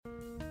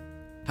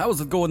How's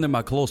it going there,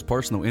 my close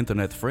personal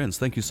internet friends?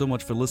 Thank you so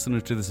much for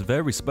listening to this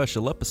very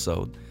special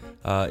episode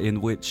in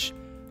which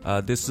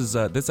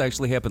this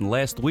actually happened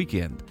last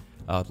weekend,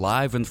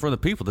 live in front of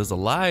people. There's a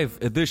live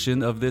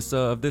edition of this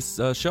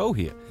show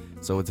here.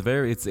 So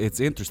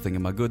it's interesting,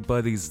 and my good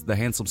buddies, the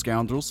Handsome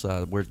Scoundrels,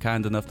 were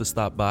kind enough to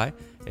stop by,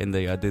 and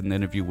they did an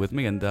interview with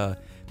me. And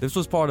this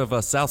was part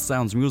of South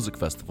Sounds Music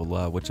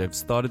Festival, which I've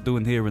started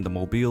doing here in the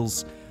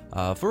Mobiles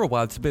for a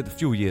while. It's been a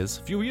few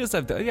years.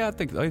 I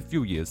think a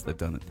few years they've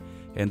done it.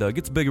 And it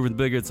gets bigger and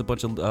bigger. It's a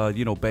bunch of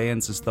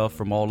bands and stuff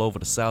from all over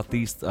the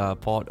southeast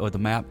part of the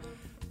map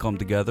come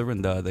together,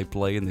 and they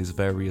play in these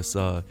various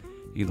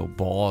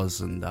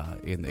bars and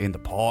in the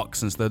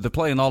parks and stuff. They're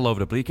playing all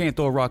over the place. You can't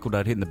throw a rock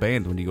without hitting the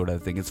band when you go to that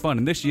thing. It's fun.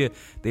 And this year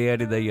they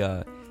added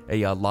a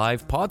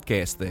live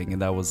podcast thing,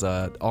 and I was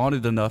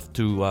honored enough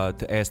to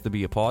ask to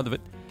be a part of it.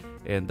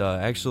 And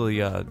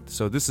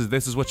so this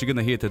is what you're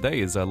gonna hear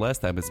today. Is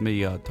last time it's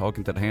me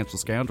talking to the Handsome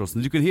Scoundrels,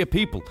 and you can hear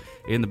people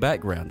in the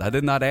background. I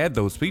did not add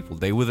those people;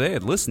 they were there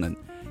listening.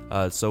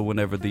 So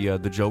whenever the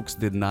jokes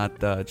did not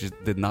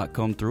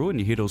come through, and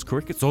you hear those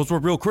crickets, those were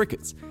real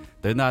crickets.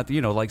 They're not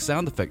like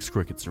sound effects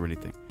crickets or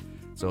anything.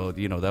 So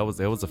that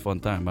was a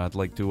fun time. I'd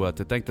like to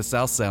thank the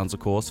South Sounds,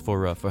 of course,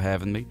 for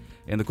having me,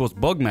 and of course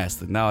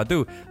Bugmaster. Now I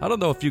don't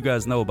know if you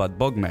guys know about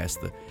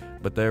Bugmaster,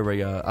 but they're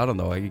I don't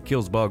know, he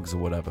kills bugs or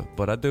whatever.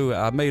 But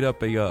I made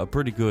up a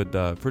pretty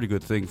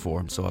good thing for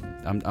him. So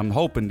I'm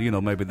hoping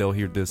maybe they'll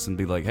hear this and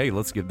be like, hey,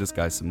 let's give this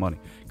guy some money,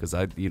 because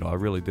I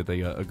really did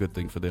a good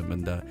thing for them.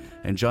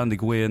 And Johnny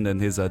Gwynn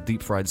and his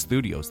Deep Fried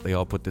Studios, they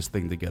all put this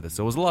thing together.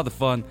 So it was a lot of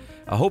fun.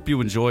 I hope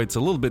you enjoy. It's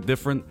a little bit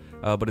different,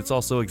 but it's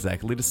also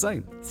exactly the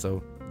same.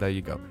 So there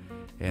you go.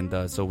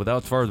 And so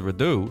without further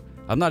ado,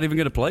 I'm not even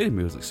going to play the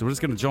music, so we're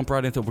just going to jump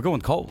right into it. We're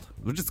going cold.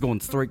 We're just going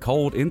straight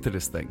cold into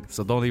this thing,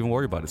 so don't even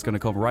worry about it. It's going to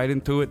come right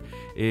into it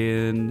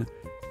in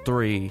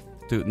 3,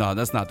 2... No,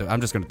 that's not...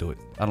 I'm just going to do it.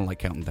 I don't like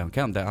counting down.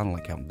 I don't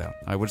like counting down.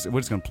 All right, we're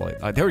just going to play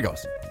it. All right, here he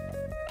goes.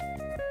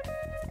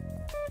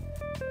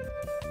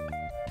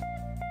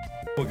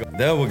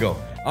 There we go.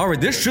 All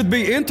right, this should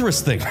be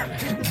interesting.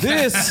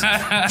 This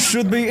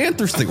should be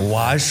interesting.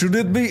 Why should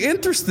it be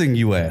interesting,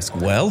 you ask?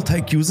 Well,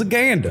 take you as a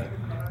gander.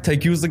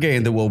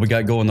 What we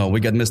got going on. We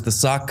got Mr.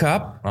 Sock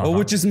Cop,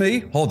 which is me.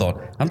 Hold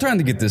on. I'm trying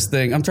to get this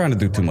thing. I'm trying to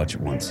do too much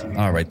at once.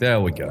 All right,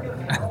 there we go.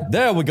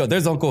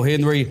 There's Uncle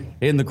Henry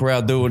in the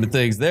crowd doing the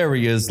things. There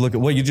he is. Look at,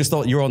 well, you just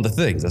thought you're on the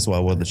things. That's why I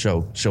wanted to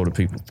show the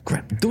people.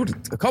 Crap, do it.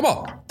 Come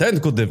on.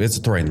 Technical div. It's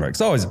a train wreck.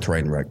 It's always a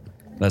train wreck.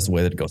 That's the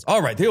way that it goes.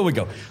 All right, here we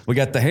go. We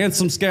got the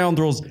Handsome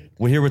Scoundrels.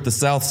 We're here with the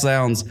South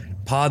Sounds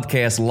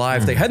podcast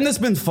live thing. Hadn't this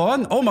been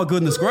fun? Oh my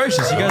goodness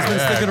gracious. You guys been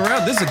sticking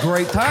around. This is a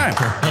great time.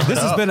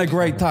 This has been a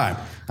great time.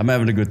 I'm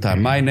having a good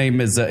time. My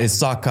name is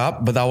Sock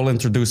Cop, but I will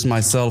introduce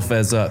myself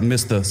as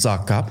Mr.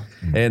 Sock Cop.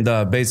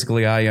 And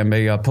basically, I am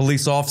a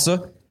police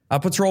officer. I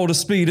patrol the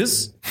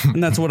speeders,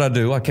 and that's what I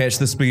do. I catch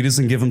the speeders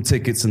and give them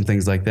tickets and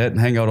things like that,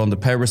 and hang out on the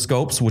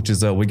periscopes, which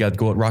is we got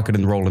going rocking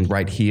and rolling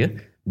right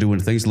here,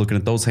 doing things, looking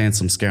at those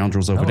handsome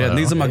scoundrels over there. And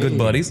these are my good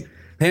buddies.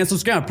 Handsome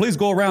Scoundrel, please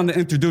go around and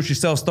introduce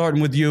yourself,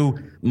 starting with you,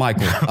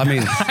 Michael. I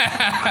mean,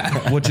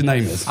 what your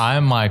name is?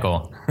 I'm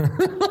Michael.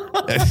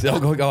 All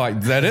right,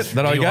 is that it?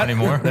 That all you got? Want any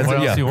more? What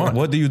else do you want?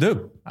 What do you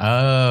do?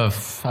 I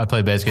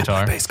play bass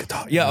guitar.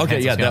 Yeah, okay,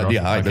 yeah, all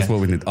right, that's what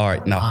we need. All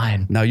right,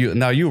 now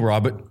you,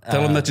 Robert.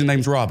 Tell them that your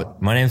name's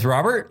Robert. My name's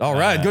Robert. All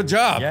right, good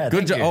job. Yeah,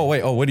 good job. you.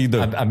 What do you do?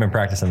 I've been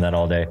practicing that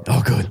all day.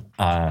 Oh, good.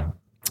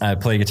 I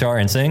play guitar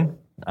and sing.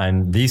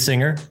 I'm the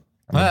singer.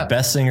 I'm the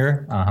best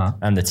singer.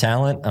 I'm the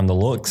talent. I'm the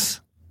looks.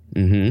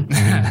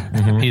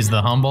 He's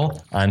the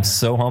humble. I'm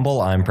so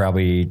humble. I'm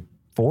probably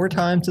 4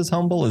 times as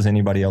humble as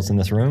anybody else in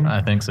this room.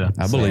 I think so.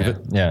 I believe it.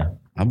 Yeah.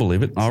 I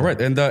believe it. All right.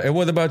 And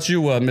what about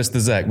you, Mr.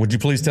 Zach? Would you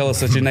please tell us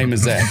that your name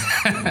is Zach?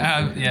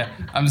 Yeah,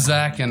 I'm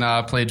Zach, and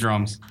I play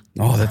drums.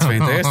 Oh, that's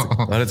fantastic.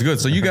 That's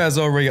good. So you guys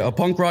are a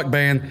punk rock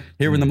band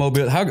here in the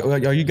Mobile. How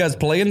are you guys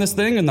playing this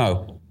thing or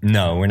no?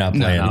 No, we're not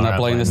playing. You're not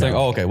playing this thing?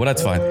 Oh, okay. Well,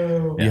 that's fine.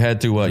 Yeah. You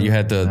had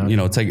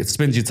to take it,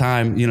 spend your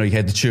time. You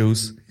had to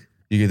choose.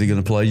 You're either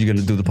going to play, you're going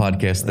to do the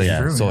podcast thing.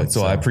 Yeah,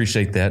 so I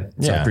appreciate that.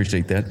 Yeah, I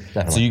appreciate that.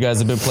 Definitely. So you guys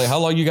have been playing. How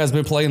long you guys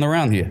been playing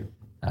around here?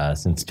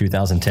 Since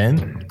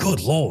 2010. Good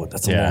Lord,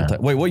 that's a long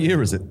time. Wait, what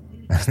year is it?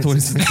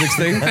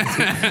 2016?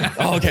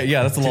 Oh, okay,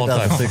 yeah, that's a long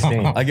time.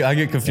 2016. I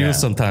get confused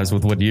sometimes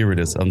with what year it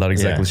is. I'm not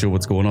exactly sure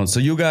what's going on.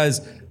 So you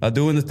guys are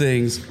doing the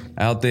things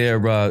out there.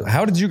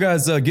 How did you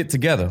guys get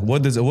together?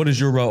 What is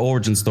your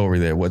origin story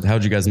there?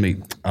 How'd you guys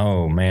meet?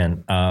 Oh,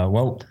 man.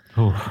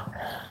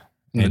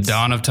 In the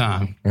dawn of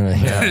time.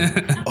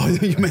 Yeah. Oh,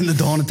 you mean the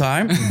dawn of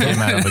time? Came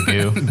out of the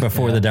goo.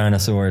 Before the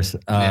dinosaurs.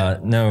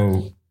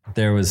 No,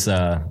 there was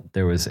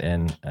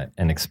an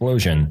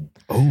explosion.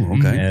 Oh,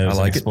 okay. It was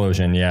I like an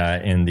explosion,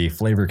 in the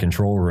flavor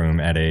control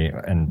room at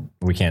and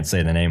we can't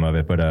say the name of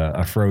it, but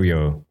a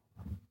Froyo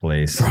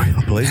place.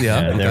 Froyo place,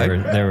 yeah. Okay.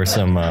 There were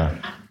some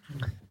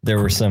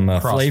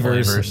flavors.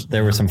 Flavors.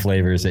 There were some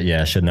flavors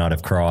that should not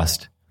have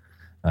crossed.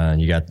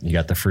 You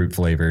got the fruit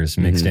flavors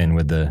mixed in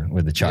with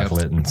the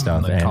chocolate and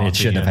stuff, The and coffee it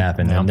shouldn't have and-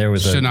 happened. yeah. And there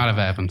was Should not have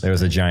happened. there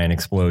was a giant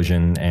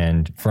explosion,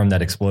 and from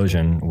that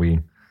explosion, we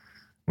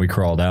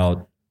crawled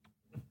out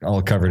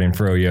all covered in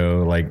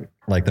froyo,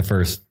 like the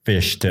first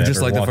fish to Just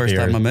ever like the walk first the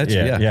time earth. I met you,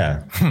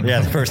 yeah.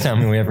 The first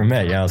time we ever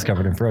met. I was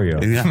covered in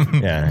froyo.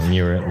 Yeah. And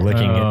you were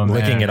licking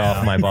man. it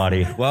off my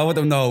body. Well,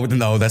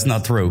 no, that's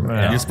not true.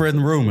 You're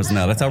spreading rumors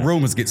now. That's how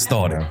rumors get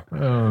started.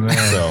 Oh man.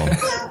 So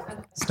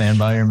Stand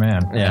by your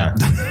man. yeah,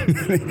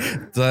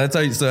 So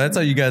that's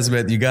how you guys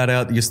met. You got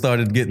out. You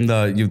started getting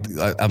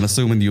I'm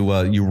assuming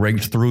you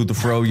raked through the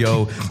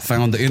froyo,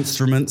 found the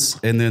instruments,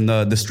 and then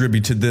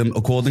distributed them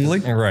accordingly.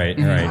 right.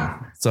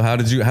 So how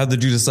did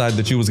you decide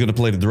that you was going to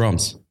play the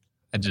drums?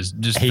 It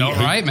just felt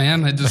right,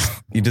 man. I just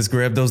You just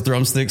grabbed those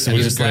drumsticks and I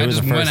you just just like It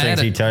was the went first at things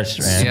it. he touched,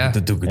 man.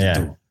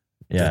 Yeah.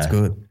 Yeah. That's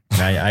good.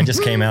 And I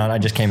just came out. I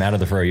just came out of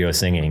the froyo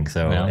singing,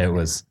 so Yeah. it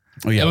was.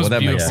 Oh yeah, It was well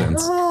that makes beautiful.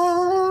 sense.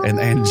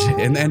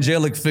 An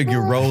angelic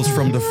figure rose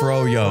from the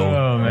froyo.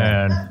 Oh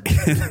man.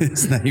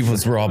 His name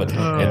was Robert,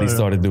 and he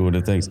started doing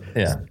the things.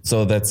 Yeah.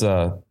 So that's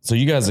so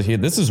you guys are here.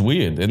 This is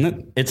weird, isn't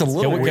it? It's a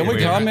little. Can we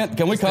weird. comment?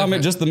 Can we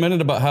comment just a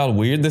minute about how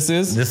weird this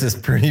is? This is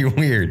pretty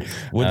weird.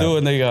 We're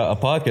doing a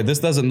podcast. This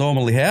doesn't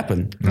normally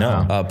happen.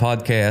 No.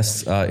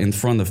 Podcasts in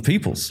front of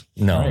peoples.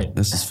 No. Right.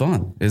 This is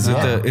fun. Is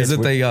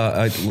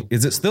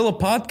it still a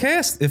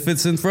podcast if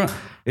it's in front?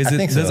 I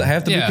think so. Does it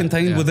have to Yeah, be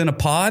contained yeah. within a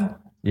pod?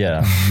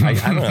 Yeah. I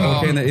don't know.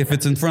 Okay, and if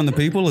it's in front of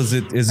people, is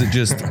it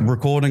just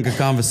recording a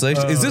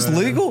conversation? Is this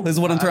legal? Is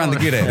what I'm trying to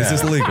get at. Is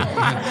this legal?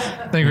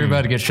 I think we're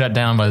about to get shut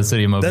down by the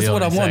city of Mobile. That's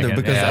what I in a wonder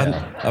second. because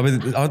Yeah. I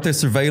mean, aren't there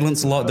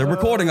surveillance law? They're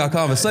recording our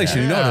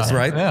conversation. You know this,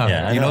 right? Yeah.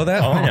 Yeah, I You know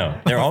that? Oh, I know.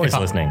 They're always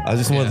listening. I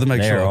just wanted to make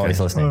They sure. are always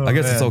listening. I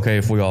guess it's okay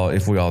if we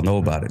all know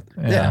about it.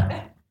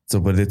 Yeah. So,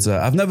 but it's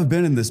I've never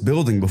been in this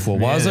building before.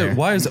 Why is either.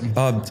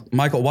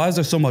 Michael? Why is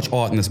there so much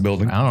art in this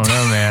building? I don't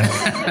know,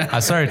 man. I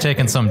started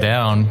taking some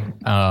down.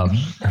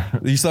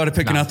 You started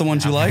picking out the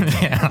ones you like.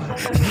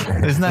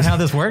 Isn't that how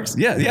this works?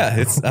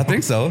 Yeah. I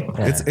think so.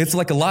 It's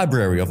like a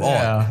library of art.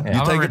 Yeah. You I'm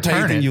gonna take a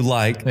return painting it. you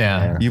like.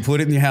 Yeah. You put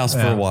it in your house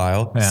for a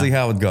while. Yeah. See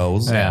how it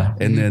goes. Yeah.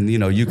 And then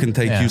you can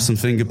take Yeah. you some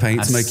finger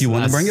paints, make you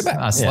want to bring it back.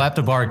 I slapped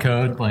a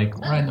barcode like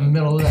right in the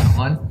middle of that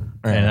one,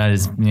 and I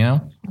just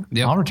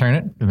Yep. I'll return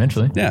it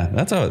eventually. Yeah,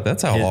 that's how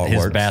art His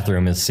works.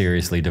 bathroom is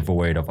seriously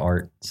devoid of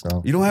art.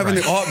 So You don't have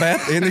any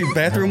any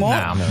bathroom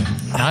art?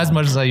 Nah, not as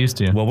much as I used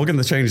to. Well, we're going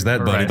to change that,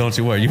 buddy. Right. Don't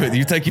you worry.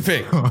 You take your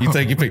pick. You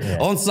take your pick.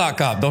 On Sock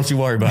Cop, don't you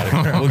worry about it.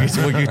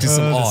 We'll get you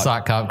some the art.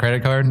 Sock Cop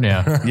credit card.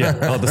 Yeah. Yeah.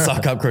 Oh, the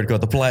Sock Cop credit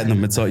card, the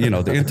platinum. It's the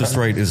interest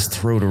rate is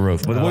through the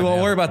roof. But we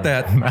won't worry about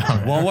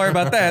that. Won't worry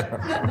about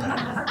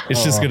that.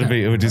 It's just going to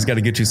be. We just got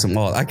to get you some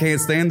art. I can't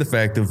stand the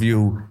fact of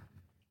you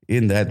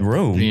in that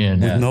room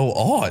with no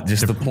art,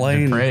 just a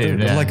plain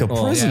depraved, yeah. like a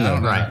prisoner.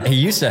 Right. he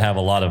used to have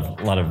a lot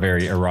of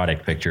very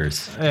erotic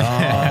pictures,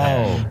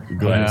 Oh,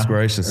 goodness Yeah.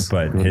 gracious!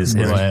 but his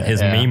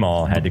Yeah.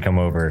 Meemaw had to come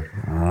over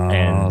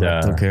and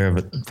took care of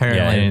it.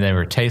 Apparently Yeah. they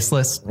were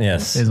tasteless.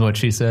 Yes. is what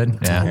she said.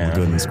 Yeah. Oh,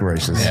 goodness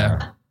gracious! Yeah.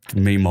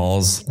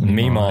 Meemaws.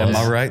 Meemaws. Am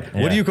I right?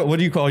 Yeah. What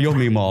do you call your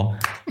Meemaw?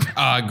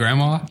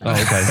 Grandma. Oh,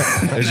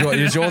 okay. Is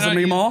yours a I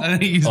Meemaw?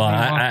 think he's Well,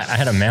 Meemaw. I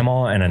had a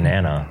Mamaw and a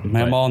Nana.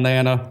 Meemaw,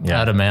 Nana.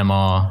 Yeah. Out of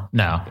Mamaw.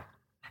 No,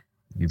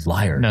 You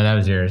liar. no, that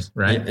was yours,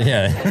 right?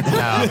 Yeah.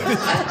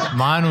 No.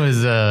 Mine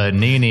was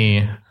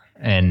Nene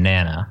and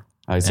Nana.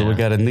 All right, so we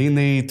got a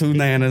Nene, two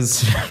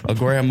Nanas, a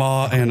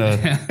grandma, and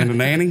a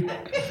nanny.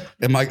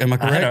 Am I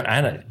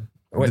correct?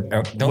 Wait,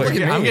 don't Wait, look at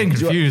me. I'm getting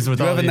confused with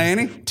you all have a these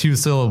nanny?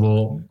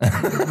 2-syllable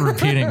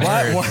repeating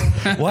Why,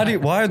 words.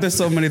 why are there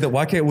so many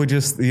why can't we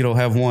just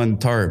have one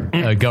term?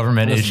 A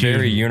government That's issue,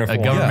 very uniform.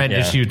 a government Yeah.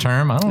 issue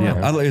term. I don't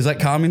know. Is that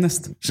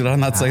communist? Should I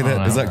not say I don't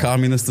that? Is know. that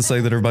communist to say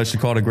that everybody should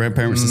call their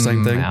grandparents the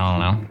same thing? I don't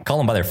know. Call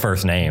them by their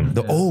first name.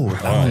 There you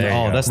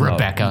go. That's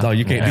Rebecca. No,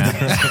 you can't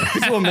do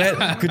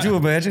that. Could you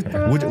imagine?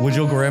 Would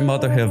your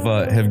grandmother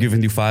have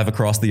given you 5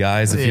 across the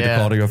eyes if you'd have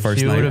called her your first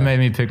she would have name? made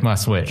me pick my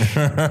switch.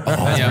 That's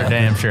for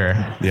damn sure.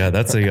 Yeah,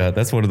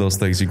 that's one of those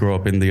things you grow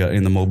up in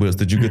the mobiles.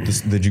 Did you get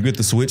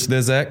the switch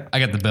there, Zach? I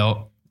got the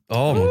belt.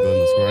 Oh my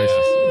goodness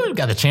gracious!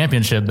 Got the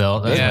championship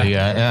belt. That's what you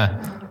got.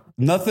 Yeah.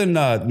 Nothing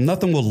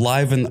will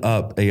liven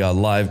up a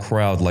live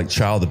crowd like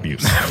child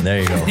abuse.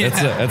 There you go.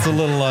 It's a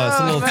little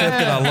tip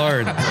that I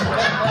learned.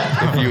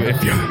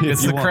 If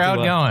It's you the want crowd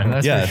to, going.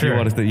 That's yeah, for if sure. you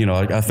wanted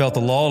to, I felt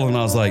the lull and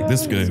I was like,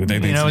 this good. They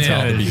need You know, some yeah,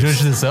 child abuse.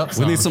 zhuzh this up.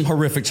 We need some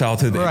horrific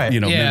childhood, Right.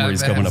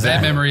 memories coming up.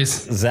 Bad memories.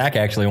 Zach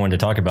actually wanted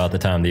to talk about the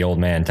time the old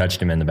man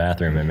touched him in the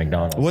bathroom at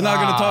McDonald's. We're not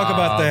going to talk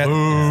about that.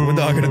 We're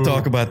not going to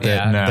talk about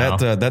that. Yeah,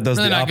 no. That does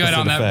Really the not opposite good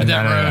on effect.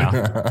 that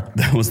road.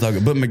 That was not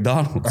good. But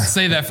McDonald's.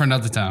 Save that for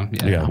another time.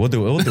 Yeah, we'll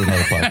do another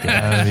podcast.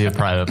 That'd be a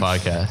private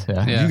podcast.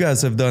 Yeah. Yeah. You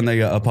guys have done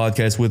a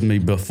podcast with me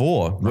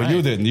before. Well,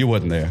 you didn't. You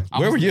wasn't there.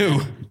 Where were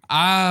you?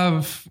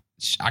 I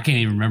can't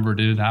even remember,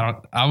 dude.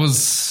 I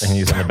was. And he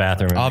was in the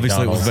bathroom at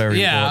Obviously, it was McDonald's.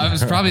 very Yeah, I important.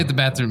 was probably at the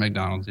bathroom at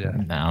McDonald's. Yeah.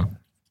 Down.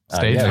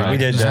 Stage yeah, fright. we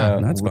did.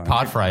 That's fine.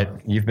 Pod fright.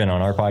 You've been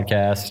on our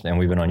podcast, and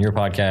we've been on your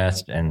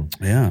podcast, and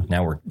Yeah.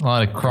 now we're A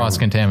lot of cross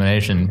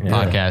contamination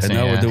podcasting. And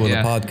now we're doing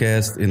Yeah. a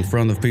podcast in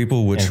front of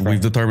people, which we've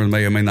determined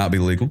may or may not be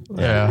legal.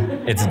 Yeah.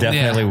 It's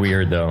definitely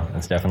weird, though.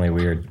 It's definitely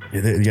weird.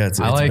 It's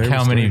I like very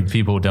how many strange.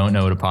 people don't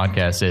know what a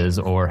podcast is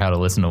or how to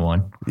listen to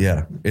one.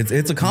 Yeah,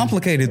 it's a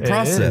complicated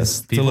process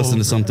is. to People listen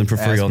to something for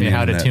free Ask on me the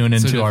how to internet. tune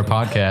into our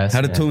podcast.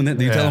 How to tune in?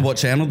 Do you tell them what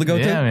channel to go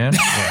Yeah, to? man.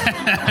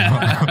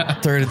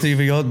 Turn the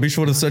TV on. Be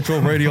sure to set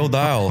your radio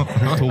dial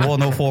to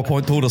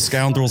 104.2 The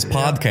Scoundrels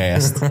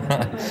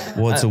Podcast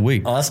once a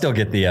week. Oh, I still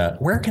get the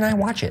where can I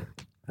watch it?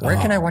 Where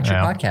can I watch your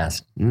yeah.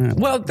 podcast?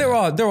 Well, there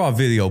are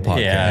video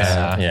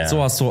podcasts. Yeah.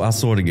 So I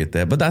sort of get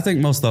that, but I think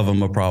most of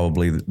them are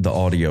probably the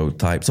audio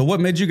type. So what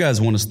made you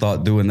guys want to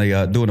start doing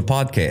a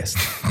podcast?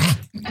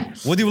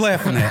 What are you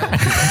laughing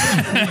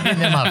at?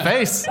 Getting in my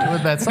face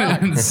with that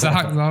song.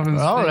 Socks off his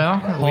Oh, face. no.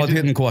 Hard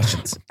hitting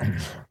questions.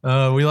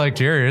 We like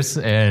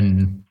Jarius,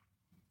 and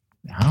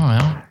I don't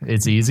know.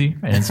 It's easy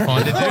and it's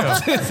fun to do.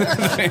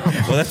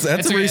 Well,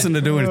 that's a reason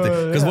to do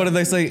anything. Because what do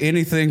they say?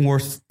 Anything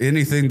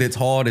that's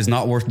hard is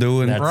not worth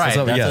doing. That's, Right.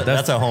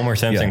 That's a Homer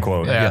Simpson yeah.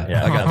 quote.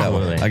 Yeah. I got that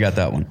one. absolutely. I got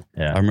that one.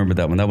 Yeah. I remember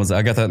that one.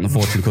 I got that in the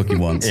fortune cookie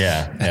once.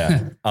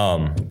 Yeah.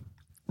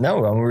 No,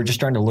 we're just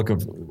trying to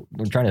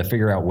we're trying to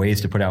figure out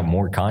ways to put out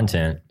more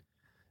content.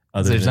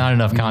 There's not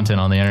enough content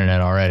on the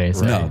internet already.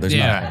 So. No, there's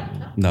Yeah.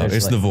 not. No,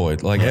 it's the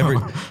void. Like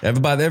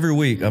every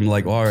week, I'm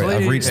like, all right,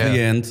 I've reached the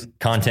end.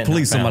 content.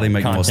 Please, not somebody found.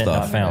 make more Content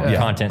stuff. Not found. Yeah.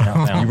 Content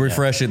not found. You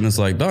refresh it and it's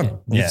like done.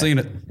 You've Yeah. seen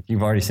it.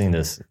 You've already seen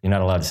this. You're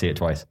not allowed to see it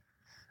twice.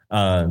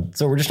 So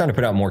we're just trying to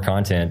put out more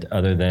content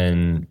other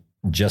than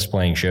just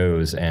playing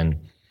shows, and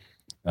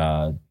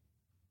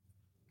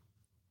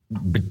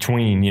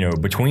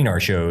between our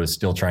shows,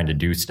 still trying to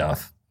do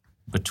stuff.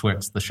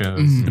 Betwixt the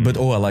shows. But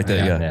I like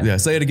that. Yeah. Yeah.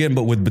 Say it again,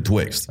 but with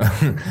betwixt.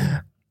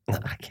 I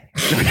can't.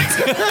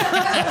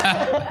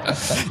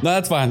 No,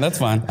 that's fine. That's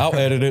fine. I'll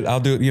edit it. I'll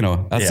do it.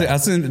 I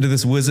send it to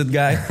this wizard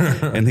guy,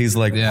 and he's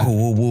like, Yeah.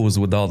 whoa, was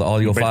with all the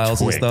audio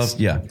files and Betwixt. stuff.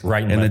 Yeah,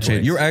 Right in And then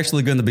betwixt. you're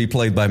actually going to be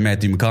played by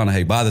Matthew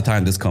McConaughey by the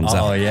time this comes Oh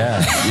out.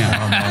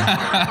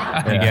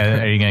 yeah.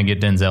 Are you going to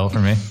get Denzel for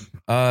me?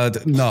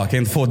 No, I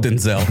can't afford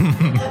Denzel.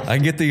 I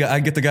get the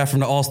guy from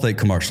the Allstate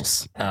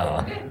commercials.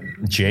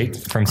 Jake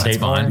from State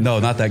Farm. fine. No,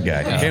 not that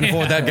guy. Can't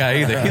afford that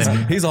guy either.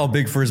 He's all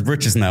big for his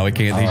britches now. He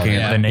can't.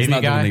 yeah. The He's Navy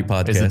not guy? doing any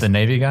podcast. Is it the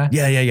Navy guy?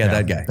 Yeah,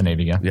 that guy. The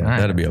Navy guy. Yeah, All right.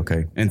 that'll be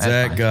okay. And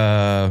That's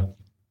Zach,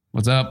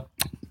 What's up?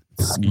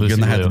 you're Lucy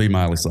gonna have to Liu. be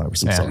Miley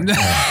Cyrus. I'm sorry.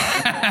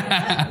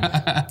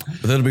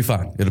 But it'll be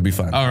fine. It'll be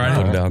fine. All right.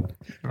 Put it down.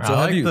 So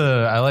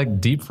I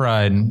like Deep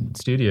Fried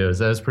Studios.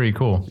 That's pretty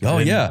cool. Oh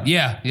yeah.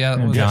 Yeah.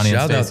 Johnny and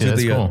Shout out Stacey, to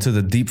that's the cool. to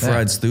the Deep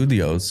Fried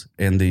Studios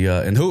and the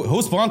and who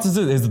sponsors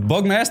it? Is it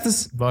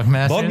Bugmasters?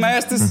 Bugmasters?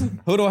 Bugmasters?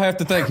 Who do I have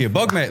to thank here?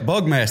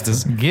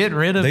 Bugmasters. Get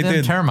rid of They them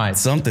did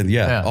termites. something.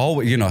 Yeah. Yeah.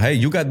 Always, hey,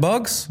 you got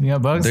bugs? You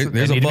got bugs? There's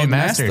They a need to be bug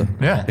mastered.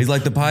 master. Yeah. He's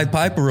like the Pied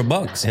Piper of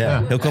bugs.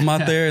 Yeah. He'll come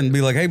out there and be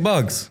like, "Hey,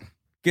 bugs,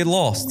 get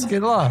lost,"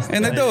 Get lost.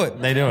 and they do it.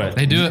 They do it.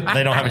 They do it.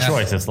 They don't have a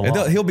choice. It's the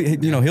law. He'll be,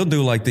 he'll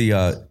do like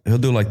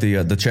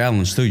the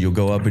challenge too. You'll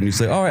go up and you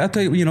say, "All right, I'll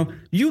tell you,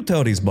 you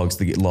tell these bugs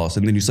to get lost,"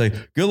 and then you say,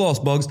 "Get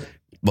lost, bugs."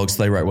 Bugs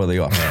stay right where they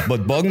are.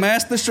 But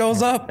Bugmaster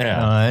shows up.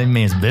 Yeah. It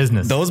means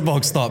business. Those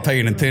bugs start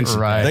paying attention.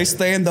 Right. They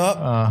stand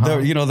up.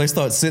 They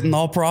start sitting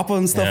all proper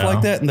and stuff Yeah.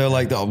 like that, and they're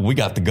like, "Oh, we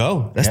got to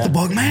go. That's Yeah. the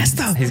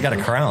Bugmaster." He's got a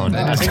crown.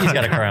 I think he's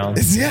got a crown.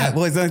 Yeah,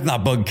 well, he's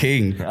not Bug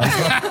King.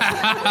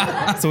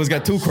 So he's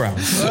got two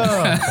crowns.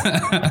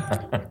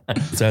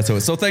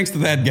 So thanks to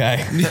that guy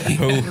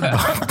who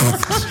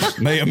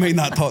may or may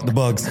not talk to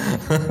bugs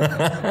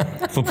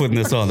for putting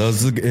this on.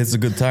 It's a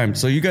good time.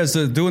 So you guys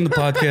are doing the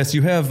podcast.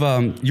 You have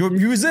you're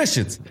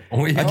musicians.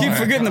 We I keep are.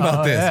 forgetting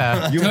about this.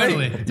 yeah. You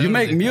Totally.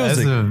 make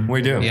music.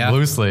 We do. Yeah.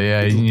 Loosely,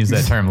 yeah. You can use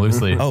that term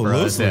loosely. Oh, for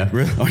us, loosely. yeah.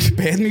 Really? Are you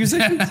bad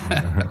musicians?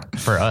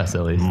 For us,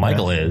 at least.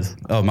 Michael is.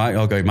 Oh,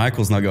 okay.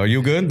 Michael's not good. Are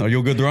you good? Are you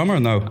a good drummer or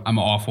no? I'm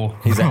awful.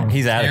 He's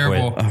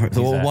adequate. Terrible.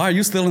 So why are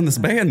you still in this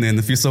band then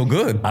if you're so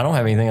good? I don't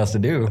have anything else to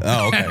do.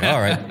 Oh, okay. All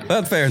right.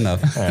 That's fair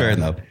enough. Fair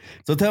enough.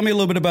 So tell me a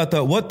little bit about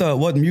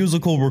what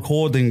musical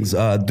recordings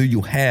do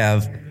you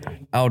have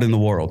out in the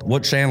world?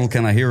 What channel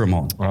can I hear them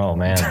on? Oh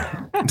man.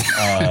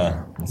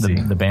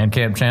 The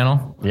Bandcamp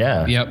channel.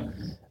 Yeah. Yep.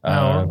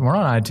 We're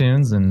on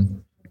iTunes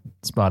and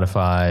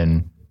Spotify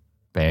and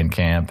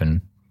Bandcamp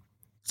and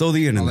So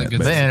the internet. good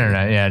the basically.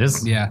 internet. Yeah,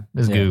 just Yeah.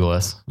 Google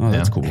us. Oh,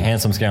 that's Yeah. cool.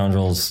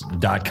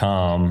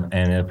 HandsomeScoundrels.com,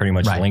 and it pretty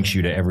much Right. links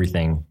you to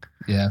everything.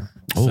 Yeah.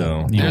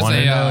 So You want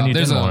to know and you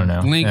there's didn't a want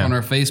to know. link Yeah. on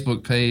our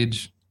Facebook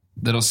page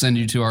that'll send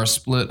you to our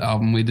split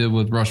album we did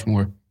with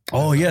Rushmore.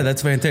 Oh yeah,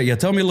 that's fantastic. Yeah,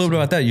 tell me a little bit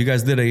about that. You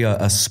guys did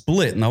a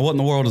split. Now, what in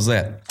the world is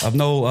that? I've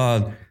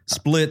know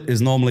split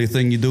is normally a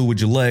thing you do with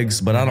your legs,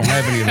 but I don't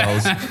have any of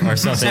those. or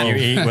something you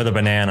eat with a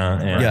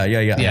banana.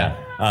 Yeah.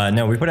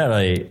 No, we put out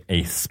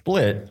a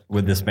split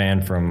with this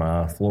band from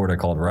Florida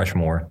called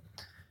Rushmore,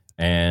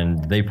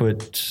 and they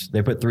put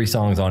 3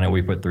 songs on it.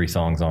 We put 3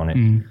 songs on it,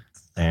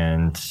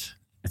 and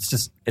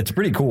it's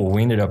pretty cool.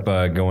 We ended up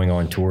going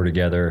on tour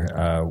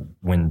together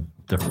when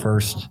the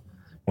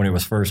when it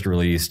was first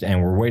released,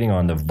 and we're waiting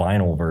on the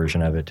vinyl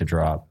version of it to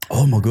drop,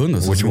 Oh my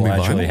goodness! which it's gonna will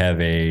be actually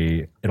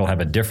vinyl? it'll have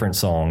a different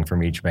song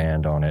from each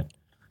band on it.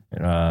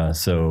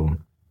 So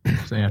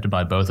So you have to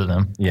buy both of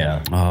them.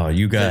 yeah, Oh,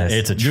 you guys!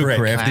 It's a You're trick.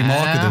 crafty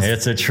marketers.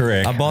 it's a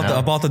trick. I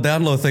bought the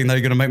download thing. Now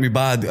you're gonna make me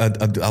buy a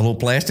little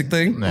plastic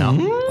thing. No.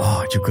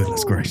 Oh, you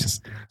goodness gracious!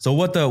 So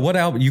what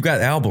album? You got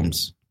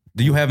albums?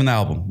 Do you have an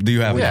album? Do you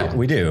have? an album?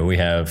 We do. We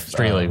have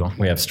Street Legal.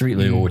 We have Street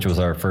Legal, which was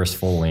our first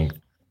full length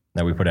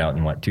that we put out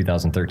in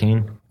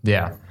 2013.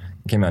 Yeah.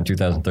 It came out in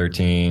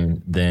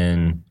 2013.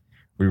 Then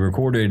we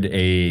recorded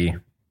a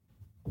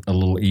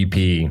little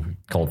EP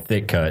called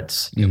Thick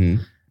Cuts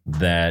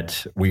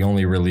that we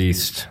only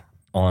released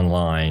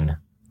online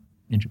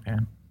In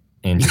Japan.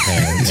 in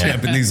Japan. Yeah.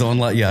 Japanese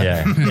online.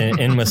 Yeah.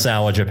 In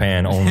Misawa,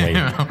 Japan only.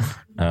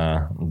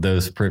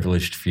 Those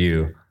privileged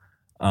few.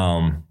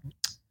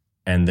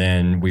 And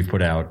then we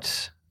put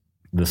out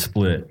the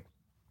split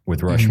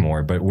with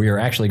Rushmore. But we are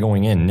actually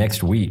going in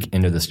next week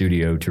into the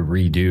studio to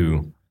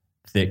redo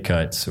Thick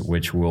Cuts,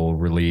 which will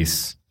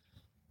release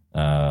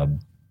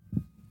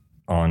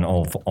on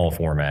all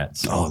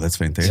formats. Oh, that's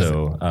fantastic.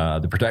 So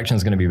the production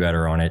is going to be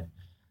better on it.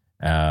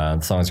 The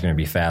song's going to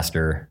be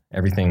faster.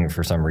 Everything,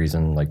 for some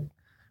reason, like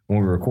when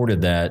we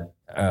recorded that,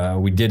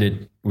 we did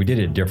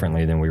it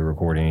differently than we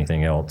record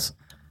anything else,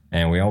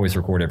 and we always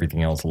record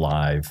everything else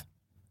live.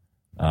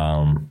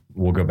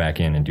 We'll go back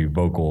in and do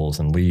vocals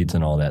and leads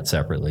and all that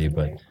separately,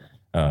 but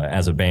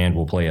as a band,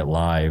 we'll play it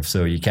live.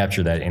 So you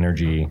capture that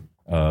energy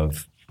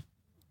of,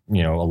 a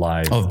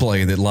live. Of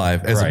playing it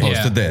live as Right. opposed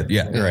Yeah. to dead.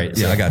 Yeah. Right.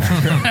 Yeah, I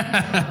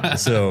got you.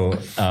 So,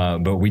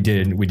 but we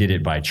did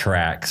it by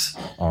tracks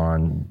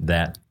on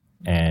that,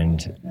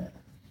 and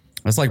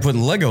It's like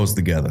putting Legos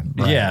together.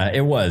 yeah,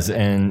 it was,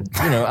 and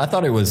I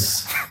thought it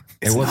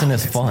wasn't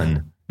as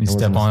fun. You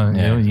step on,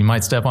 you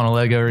might step on a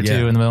Lego or two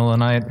Yeah. in the middle of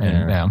the night.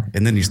 And, yeah.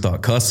 And then you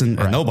start cussing,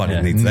 and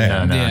nobody needs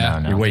that. No, Yeah.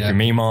 no. You wake your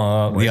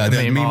Meemaw up. Yeah, the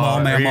that Meemaw, Meemaw,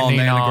 or Mamaw, your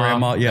Nana, Neenaw.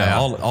 Grandma. Yeah, Yeah.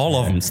 all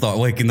of them start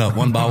waking up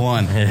one by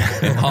one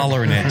and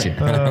hollering at you.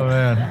 Oh,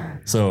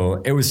 man.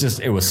 So it was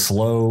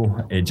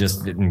slow. It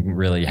just didn't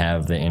really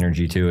have the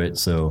energy to it.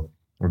 So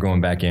we're going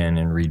back in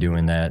and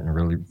redoing that, and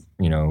really,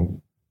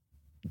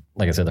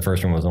 like I said, the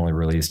first one was only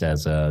released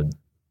as a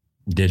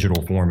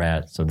digital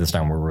format. So this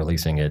time we're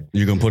releasing it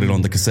You're going to put it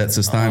on the cassettes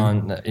this time?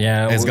 on,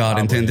 As God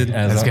intended?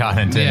 As God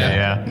intended,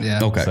 yeah.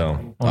 Yeah. Okay. So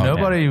Well,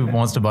 nobody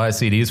wants to buy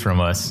CDs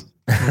from us.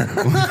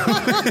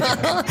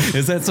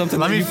 Is that something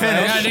Let that me you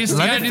finish. found?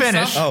 Let me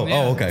finish.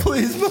 Oh, okay.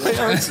 please buy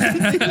our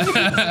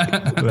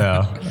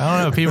No,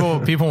 I don't know.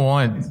 People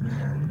want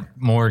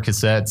more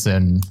cassettes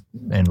and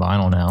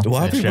vinyl now.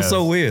 Why are at people shows.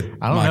 so weird?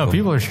 I don't Michael? know.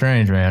 People are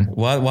strange, man.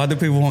 Why do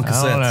people want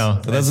cassettes? I don't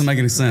know. It doesn't make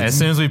any As sense.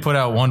 soon as we put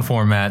out one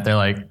format, they're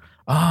like,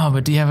 "Oh,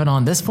 but do you have it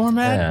on this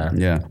format?"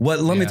 Yeah. Yeah.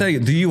 Let me tell you,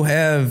 do you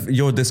have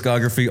your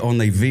discography on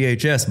a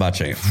VHS by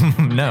chance?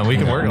 No, we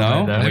can work No?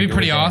 on that. That'd be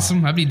pretty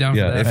awesome. I'd be down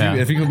for that.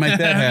 If you could make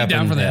that I'd happen. be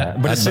down for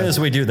that. But as soon as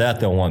we do that,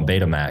 they'll want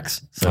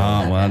Betamax. So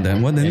Well,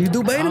 then you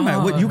do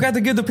Betamax. What, you got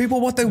to give the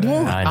people what they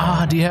want. I know.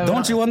 Ah, do you have?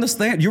 Don't you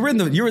understand? You're in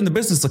the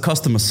business of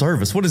customer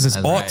service. What is this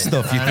art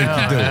stuff you think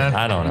you do? man.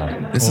 I don't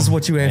know. This is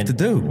what you have to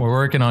do. We're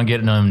working on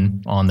getting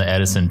them on the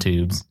Edison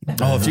tubes.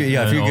 Oh, if you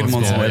get them on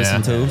some school,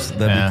 Edison yeah. tubes,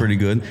 that'd Yeah. be pretty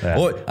good.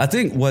 Or I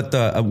think what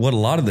a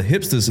lot of the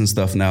hipsters and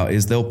stuff now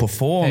is they'll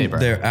perform Hey, bro.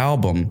 their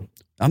album.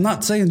 I'm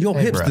not saying you're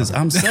hipsters.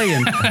 I'm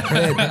saying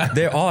that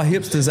there are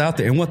hipsters out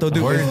there, and what they'll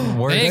do is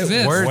They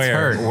exist. Words Where?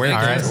 hurt. Where?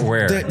 All right.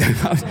 Where?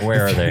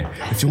 Where are they?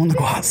 If you want to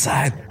go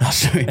outside, I'll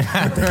show you.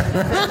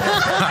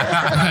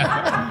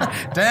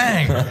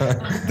 Dang.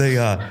 They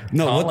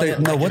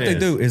what they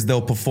do is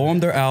they'll perform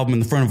their album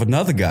in front of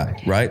another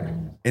guy, right?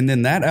 And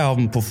then that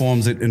album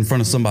performs it in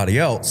front of somebody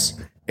else,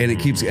 and it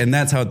keeps, and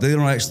that's how they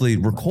don't actually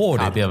record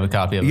Copy it. of a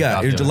copy of a Yeah,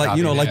 copy it's of a like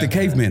copy. like the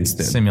cavemen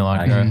did.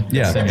 Simulacra.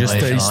 Yeah, just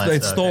simulation, all that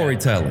it's stuff,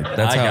 storytelling.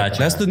 That's I how. got you.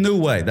 That's the new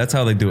way. That's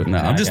how they do it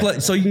now. I'm just got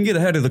letting so you can get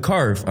ahead of the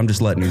curve. I'm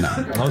just letting you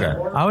know. Okay.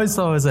 I always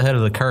thought it was ahead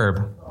of the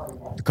curb.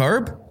 The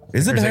curb?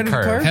 Is it Or is it ahead of the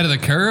curve? curve? Head of the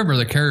curb or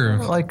the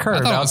curve? Like curve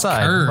I thought it was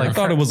outside. curve. I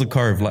thought it was a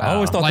curve. Like, I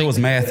always thought Like- there was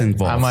math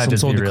involved. I might Some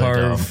just sort be of really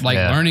curve. dumb. Like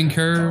Yeah. learning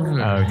curve?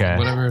 Or Okay.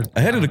 Whatever.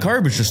 Ahead of the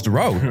curve is just the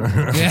road,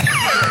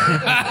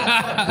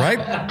 Yeah. right?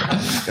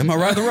 Am I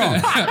right or wrong?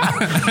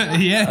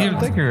 Yeah. I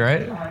think you're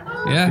right.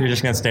 Yeah. You're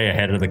just gonna stay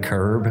ahead of the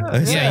curb.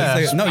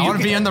 Yeah. No, I you want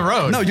to be in the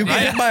road. No, you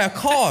get hit by a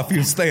car if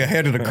you stay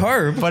ahead of the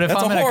curve. But if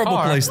that's I'm a in a horrible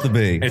car- place to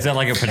be. Is that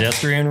like a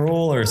pedestrian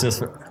rule, or is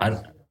this?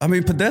 I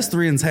mean,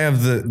 pedestrians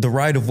have the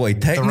right of way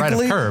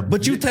technically, curb.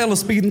 but you tell a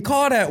speeding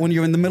car that when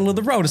you're in the middle of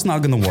the road, it's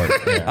not going to work.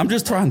 I'm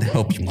just trying to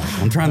help you, Mike.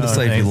 I'm trying to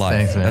save your thanks, life.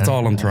 thanks, man. That's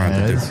all I'm trying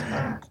to do.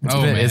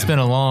 It's been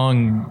a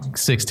long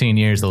 16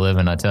 years of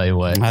living, I tell you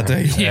what. I tell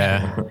you,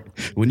 Yeah.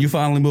 when you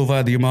finally move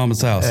out of your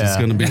mama's house, it's Yeah.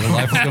 going to be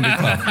life is going to be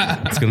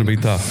tough. It's going to be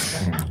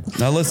tough.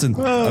 Now, listen,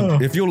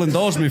 if you'll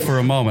indulge me for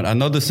a moment, I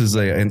know this is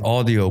an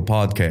audio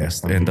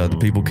podcast, and the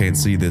people can't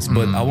see this,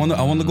 but I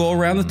want to go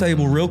around the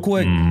table real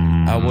quick.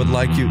 I would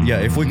like you,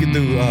 if we could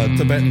do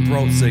Tibetan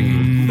throat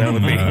singing, that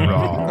would be.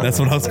 That's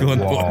what I was going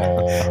for.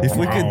 If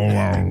we could,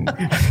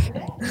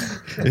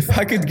 if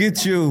I could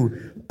get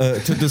you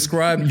to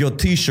describe your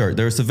T-shirt.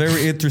 There's a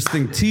very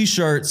interesting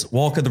T-shirts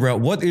walking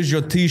around. What is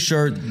your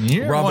T-shirt,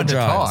 You're Robert one to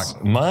Giles?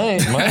 talk.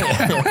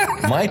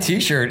 My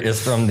T-shirt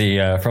is from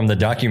the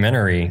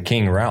documentary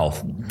King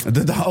Ralph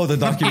The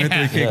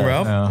documentary King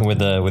Ralph.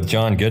 with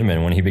John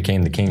Goodman when he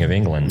became the King of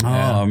England. Oh,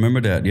 I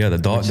remember that. Yeah, the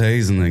dark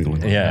days in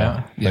England.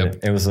 Yeah, Yep.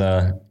 but it was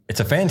it's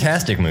a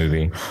fantastic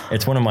movie.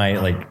 It's one of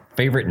my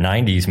favorite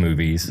 90s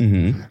movies.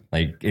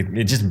 Like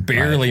it just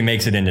barely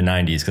makes it into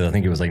 90s because I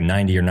think it was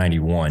 90 or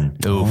 91.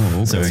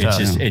 Oh, So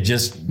okay. it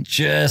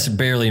just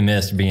barely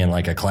missed being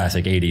like a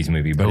classic 80s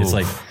movie, but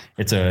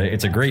it's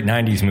a great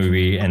 90s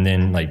movie, and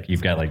then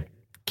you've got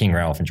King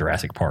Ralph and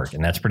Jurassic Park,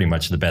 and that's pretty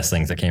much the best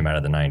things that came out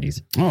of the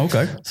 90s. Oh,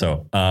 okay.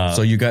 So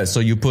So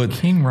you put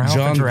King Ralph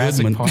John and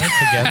Jurassic Goodman. Park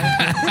together.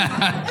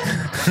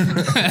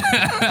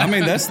 I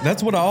mean,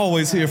 that's what I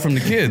always hear from the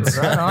kids.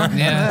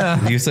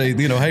 Yeah. You say,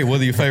 hey,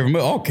 what are your favorite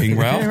movies? Oh, King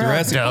Ralph,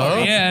 Jurassic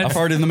Park. Yeah. I've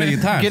heard it a million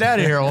times. Get out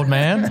of here, old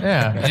man.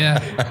 Yeah.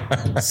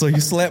 Yeah. So you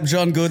slap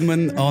John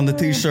Goodman on the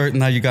T-shirt, and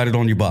now you got it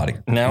on your body.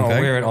 now Okay? I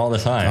wear it all the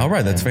time. All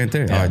right, that's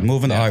fantastic. All right,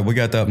 moving. All right, we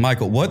got that.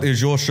 Michael, what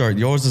is your shirt?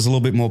 Yours is a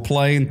little bit more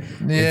plain.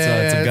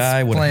 It's a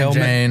guy with a plain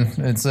helmet. Jane.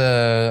 It's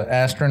a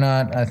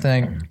astronaut, I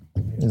think.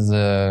 Is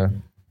a.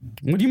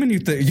 What do you mean you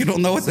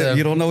don't know what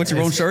you don't know what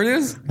your own shirt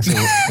is? It's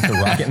a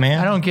Rocket Man.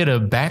 I don't get a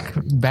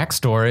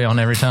backstory on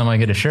every time I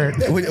get a shirt.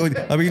 I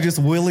mean, you just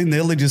willy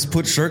nilly just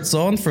put shirts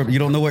on from you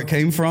don't know where it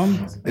came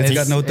from. It's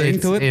got no thing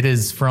to it. It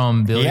is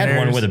from He Billionaires.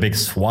 had one with a big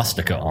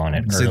swastika on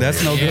it. See,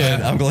 that's no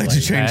good. I'm glad you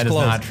changed That is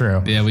clothes. not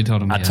true. Yeah, we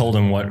told him. I told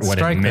him what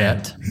Strike it that.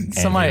 meant. And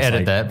Somebody he was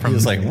edit that He from-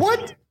 was like,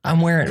 "What?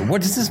 I'm wearing.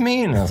 What does this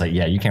mean?" And I was like,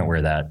 "Yeah, you can't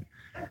wear that."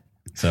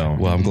 So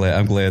Well, I'm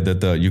glad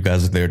that you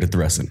guys are there to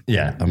dressing.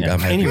 yeah. I'm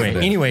happy with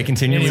that. Anyway,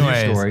 continue with your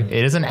Anyways, story.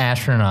 it is an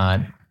astronaut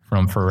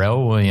from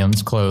Pharrell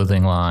Williams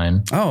clothing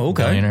line. Oh,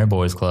 okay. Billionaire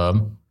Boys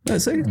Club.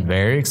 Let's see.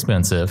 Very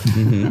expensive.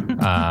 Mm-hmm.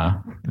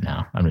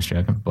 No, I'm just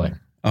joking. But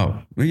Oh,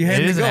 well, you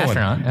had It me is an going.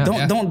 astronaut,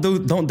 yeah. Don't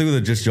do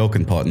the just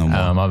joking part no more.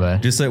 Oh, my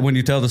bad. Just say when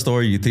you tell the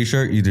story, your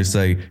T-shirt, you just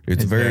say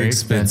it's very very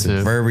expensive,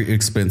 expensive. very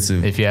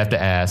expensive. if you have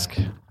to ask,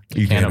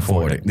 you can't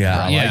afford it.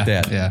 Yeah, I Yeah, like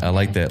that. yeah. I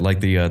like that. Like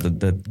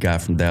the guy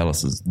from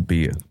Dallas's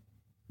beer.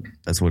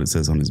 That's what it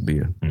says on his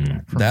beer.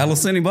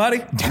 Dallas, anybody?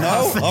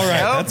 No? All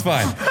right, that's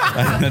fine.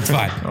 That's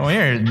fine.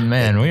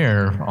 we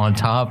are on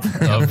top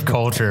of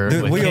culture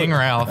Dude, with we King are-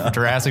 Ralph,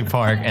 Jurassic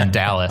Park, and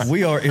Dallas.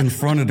 We are in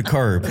front of the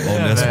curb on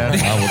this man. one.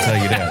 I will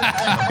tell you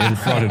that. In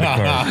front of the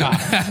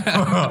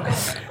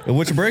curb.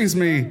 Which brings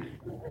me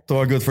to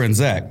our good friend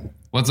Zach.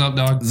 What's up,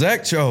 dog?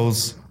 Zach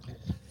chose.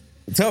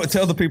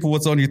 Tell the people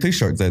what's on your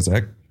T-shirt, there,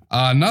 Zach.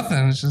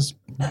 Nothing. It's just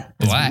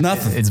black.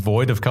 Nothing. It's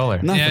void of color.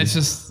 Nothing. Yeah, it's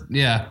just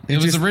I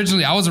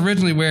was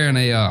originally wearing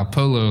a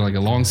polo, like a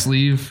long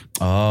sleeve,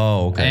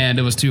 Oh, okay. and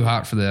it was too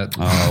hot for that.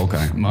 Oh,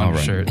 okay. Mom All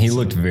right. shirt. He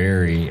looked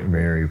very,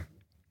 very,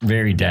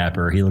 very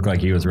dapper. He looked like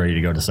he was ready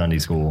to go to Sunday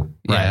school.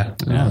 Yeah,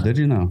 Oh, did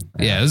you know?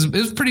 yeah. It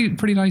was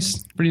pretty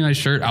nice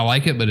shirt. I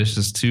like it, but it's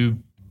just too.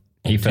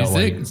 He felt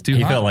thick. like It's too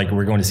he hot. felt like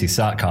we're going to see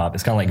Sock Cop.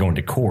 It's kind of like going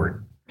to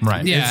court.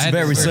 Right. Yeah, It's I had to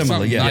very wear similar,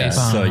 something yeah.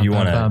 nice. So you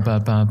want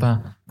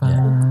to?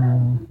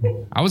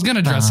 I was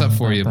gonna dress up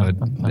for you, but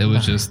it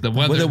was just the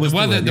weather. Well, it was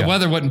the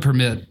weather wouldn't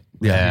permit.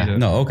 Yeah. You know.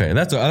 No, okay.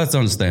 That's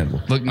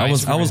understandable. Look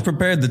nice I for was me.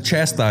 prepared to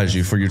chastise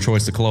you for your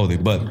choice of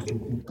clothing, but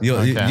you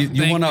Thank-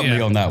 went up me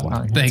yeah. on that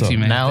one. Thanks, you,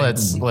 man. Now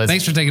let's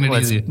Thanks for taking it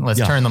let's, easy. Let's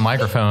Yeah. turn the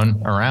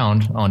microphone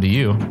around onto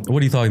you.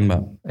 What are you talking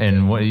about?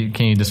 And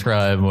can you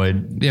describe what?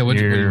 Yeah, what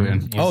you your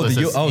wearing? Oh, the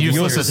useless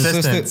useless assistant.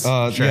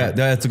 assistants shirt. Yeah,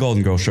 that's a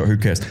Golden Girl shirt. Who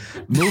cares?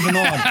 Moving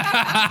on.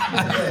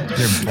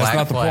 Your black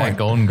not the flag point.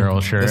 Golden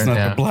Girl shirt. It's not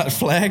yeah. the black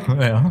flag.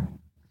 Yeah.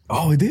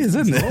 Oh, it is,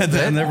 isn't it?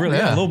 And there really,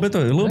 yeah. a little bit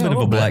of a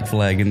little black bit.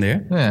 flag in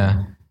there.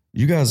 Yeah.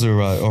 You guys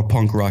are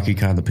punk rocky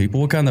kind of people.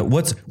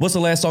 What's the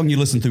last song you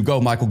listened to? Go,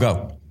 Michael,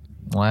 go.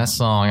 Last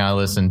song I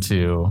listened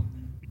to.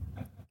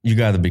 You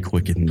got to be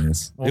quicker than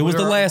this. Well, it was we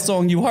the were- last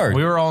song you heard.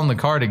 We were all in the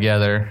car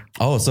together.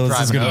 Oh, so this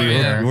is driving going to be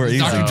over there. we're easy.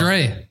 Dr.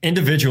 Dre.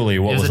 Individually,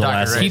 what It was was the a Dr.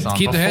 last? Dre Keep- song.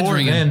 keep the heads Before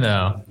ringing. then,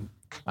 though,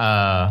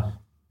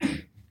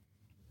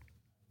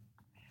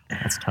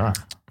 that's tough.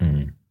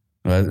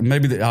 All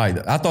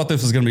right. I thought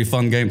this was going to be a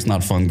fun game. It's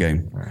not a fun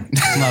game.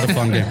 It's not a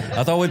fun game.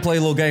 I thought we'd play a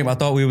little game. I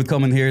thought we would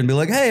come in here and be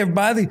like, hey,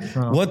 everybody,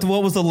 what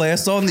was the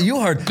last song that you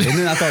heard? And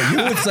then I thought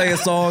you would say a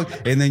song,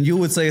 and then you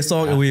would say a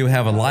song, and we would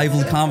have a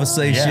lively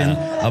conversation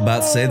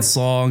about said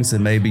songs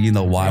and maybe,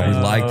 why we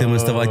like them and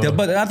stuff like that.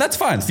 But that's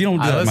fine. If you don't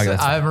do that, Mike,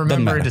 that's I doesn't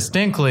remember matter.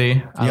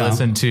 distinctly. I Yeah.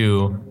 listened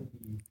to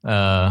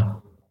 "The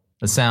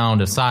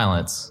Sound of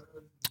Silence,"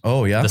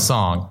 Oh, yeah? the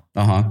song.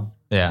 Uh-huh.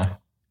 Yeah,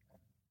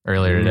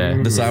 earlier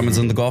today. The Simons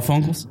and the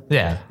Garfunkels?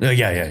 Yeah,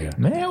 Yeah.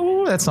 man,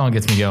 ooh, that song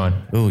gets me going.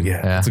 Oh,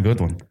 yeah. That's a good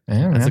one.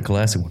 Yeah, That's man. a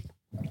classic one.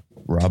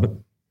 Robert?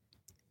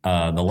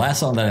 The last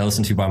song that I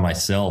listened to by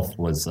myself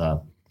was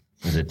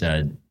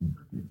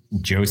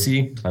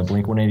Josie by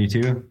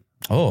Blink-182.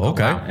 Oh,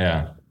 okay.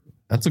 Yeah.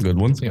 That's a good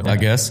one. I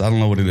guess. I don't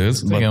know what it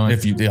is, but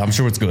good one. I'm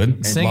sure it's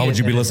good. Sing Why it would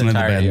you be in its listening to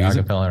bad entirety,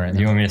 music? acapella right Do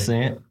you now. want me to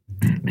sing it?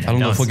 I don't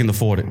know if we can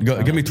afford it.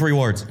 Give me 3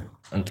 words.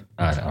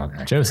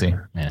 Okay. Josie.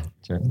 Yeah.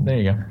 Sure. There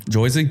you go.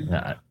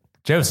 Joycey?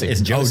 Josie. It's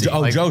Josie.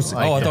 Josie.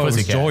 I thought it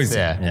was Joyce.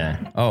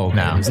 Yeah. Oh, okay.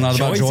 No. It's not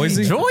about Joyce.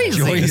 Joyce.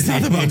 It's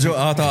not about Joyce.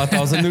 I thought it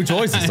was a new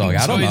Joyce song.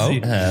 I don't know.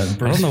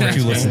 Joycey. I don't know what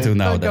you listen to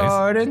nowadays.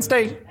 Garden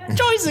State.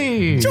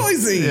 Joycey.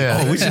 Joycey.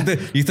 Yeah. Oh, we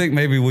should. You think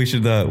maybe we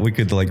should? We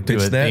could like pitch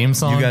Do a that theme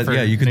song You guys, for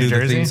you could New do the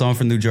Jersey? theme song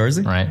for New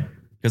Jersey, Right.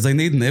 Because they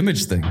need an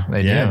image thing.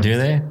 They Yeah, do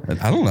they?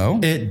 I don't know.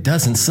 It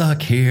doesn't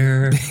suck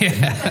here.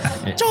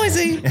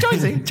 Joycey.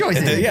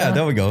 Joycey. Yeah,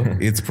 there we go.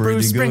 It's pretty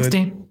Bruce good.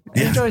 Springsteen.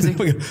 Yeah.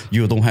 Joycey.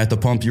 You don't have to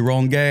pump your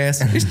own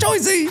gas. It's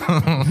Joycey.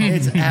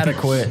 It's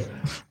adequate.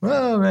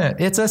 Oh, man.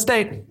 It's a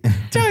state.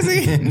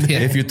 Joycey.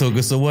 If you took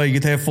us away,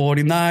 you'd have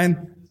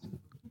 49.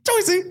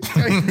 Joycey.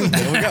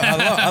 There we go.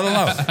 I don't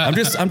know.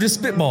 I'm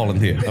just spitballing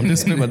here.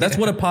 That's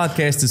what a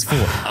podcast is for.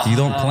 You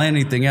don't plan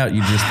anything out.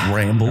 You just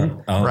ramble.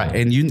 Right.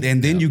 And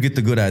then you get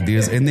the good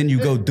ideas, and then you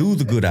go do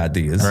the good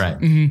ideas. Right.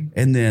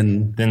 And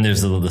then Then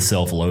there's the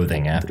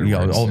self-loathing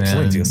afterwards.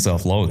 plenty of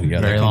self-loathing.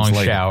 Yeah, Very that comes long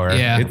later. shower.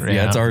 Yeah.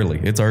 It's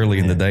early. It's early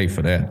in the day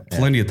for that.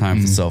 Plenty of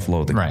time for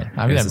self-loathing. Right.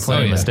 I've got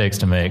plenty of mistakes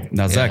to make.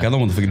 Now, Zach, I don't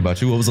want to forget about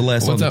you. What was the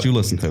last song What's that up? you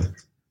listened to?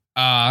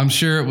 I'm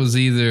sure it was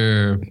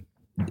either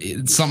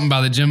something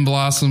by the Gin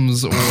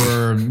Blossoms or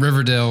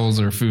Riverdales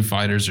or Foo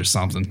Fighters or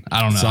something.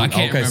 I don't know. I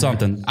can't remember.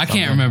 something. I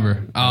can't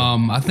remember.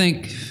 I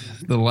think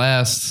the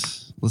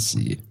last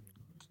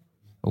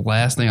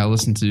thing I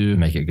listened to.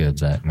 Make it good,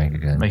 Zach. Make it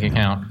good. Make it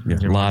count. Yeah,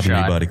 Your lie one to me,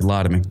 shot. buddy.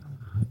 Lie to me.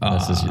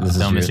 This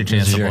Don't miss your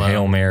chance This is to your blow.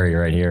 Hail Mary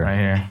right here. Right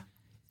here.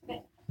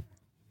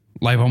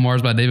 Life on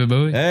Mars by David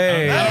Bowie.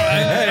 Hey,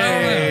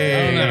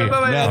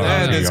 now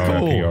that is RIP,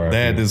 cool. RIP.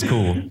 That is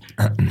cool.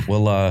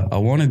 Well, I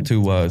wanted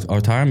to.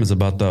 Our time is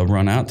about to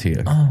run out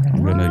here.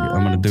 I'm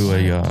gonna do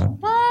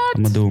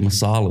a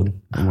solid,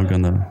 and we're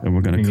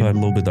gonna cut a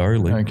little bit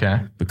early.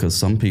 Okay. Because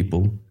some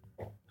people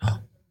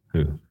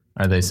Who?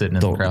 Are they sitting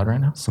in the crowd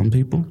right now? Some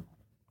people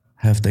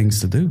have things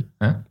to do.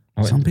 Huh?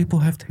 Some people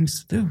have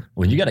things to do.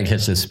 Well, you got to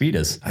catch those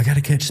speedas. I got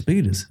to catch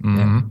speeders.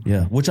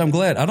 Yeah, which I'm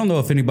glad. I don't know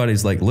if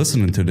anybody's like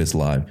listening to this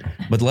live,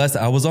 but the last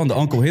I was on the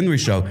Uncle Henry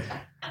show,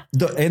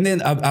 and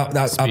then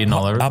I Speeding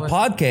all over the place?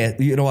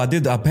 podcast. I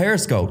did a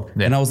Periscope,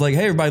 and I was like,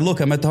 "Hey, everybody, look!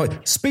 I'm at the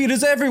speed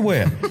is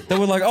everywhere." They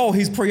were like, "Oh,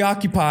 he's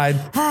preoccupied.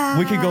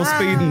 We can go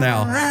speeding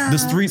now." The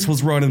streets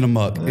was running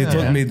amok. It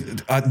took me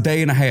a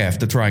day and a half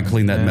to try and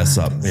clean that mess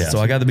up. Yeah. So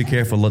I got to be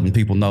careful letting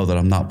people know that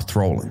I'm not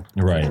patrolling.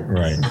 Right.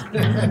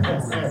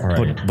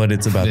 But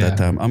it's about that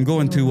time. I'm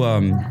going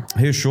to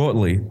here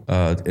shortly,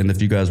 and if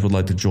you guys would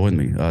like to join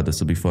me, this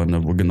will be fun.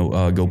 We're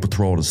gonna go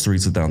patrol the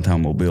streets of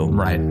downtown Mobile.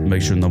 Right.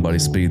 Make sure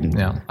nobody's speeding.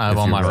 Yeah. I have If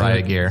all you're my ready.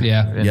 riot gear.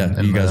 Yeah.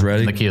 Yeah. You guys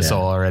ready? The Kia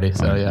Soul already.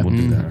 So yeah. We'll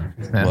do that.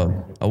 Yeah.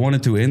 Well, I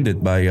wanted to end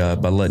it by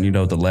letting you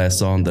know the last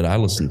song that I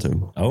listened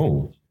to.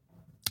 Oh.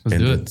 Let's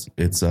And do it.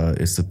 it's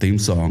the theme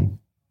song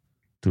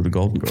to the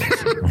Golden Girls.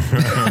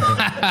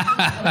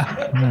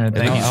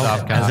 Thank you,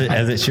 Stop Cop.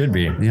 As it should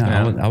be.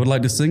 Yeah, I would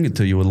like to sing it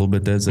to you a little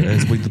bit as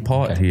we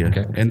depart here.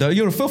 okay. And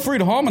feel free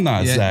to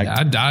harmonize, Yeah, Zach.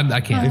 I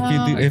can't.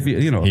 If you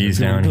He's if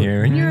you down do it.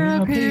 here. And you're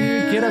up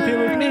here. Get up here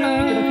with me. Get up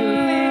here with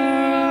me.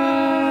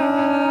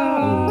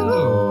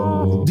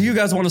 Do you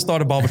guys want to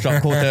start a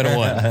barbershop quartet or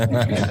what?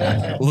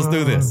 Let's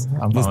do this.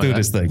 Let's do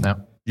this thing. No.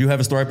 You have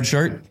a striped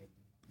shirt?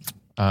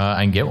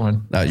 I can get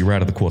one. You're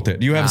out of the quartet.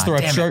 Do you have a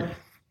striped damn it. shirt?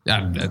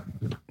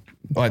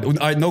 All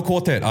right, no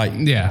quartet. All right,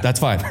 Yeah. That's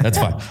fine. That's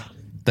fine.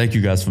 Thank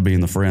you guys for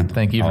being the friend.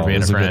 Thank you for Oh, being it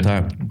a was a good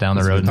friend. time. Down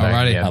the road. and back.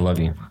 Alrighty. Yeah. I love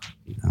you.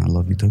 I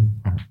love you too.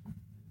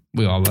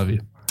 We all love you.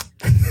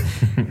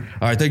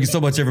 All right, thank you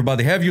so much,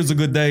 everybody. Have you a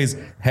good days.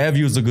 Have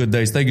you a good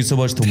days. Thank you so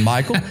much to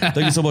Michael. Thank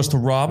you so much to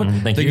Robin.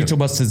 Thank you you. so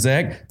much to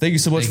Zach. Thank you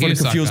so much Thank for you,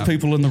 the confused Sock Up.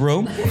 people in the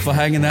room for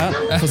hanging out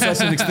for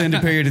such an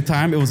extended period of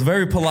time. It was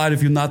very polite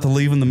of you not to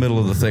leave in the middle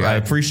of the thing. I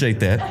appreciate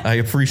that. I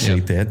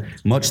appreciate that.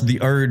 Much the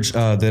urge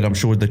that I'm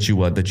sure that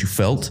you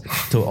felt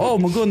to. Oh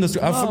my goodness,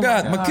 I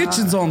forgot my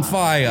kitchen's on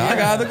fire. I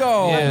gotta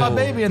go. My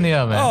baby in the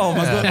oven. Oh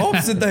my god!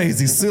 Oops and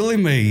daisy, silly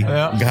me.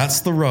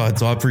 Gots the run.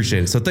 So I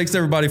appreciate it. So thanks to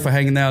everybody for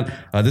hanging out.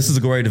 This is a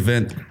great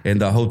event,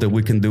 and I hope that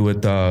we can do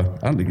it.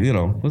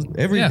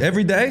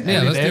 Every day.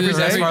 Yeah, let's do this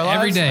rest of our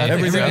every lives? day. I think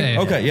Every so. day.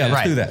 Okay, yeah, let's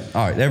Right. do that.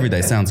 All right, every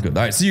day sounds good.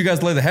 All right, see you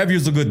guys later. Have you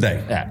a good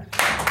day. Yeah.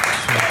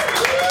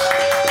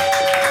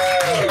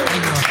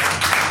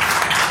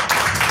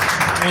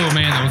 Oh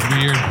man, that was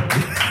weird.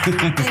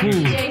 Thank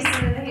you,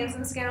 Jason and the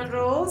Handsome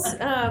Scoundrels.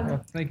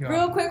 Thank you.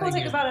 Real quick, we'll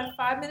take about a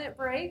 5-minute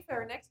break for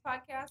our next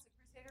podcast.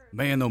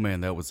 Man, oh man,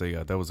 that was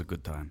a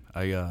good time.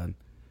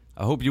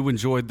 I hope you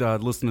enjoyed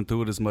listening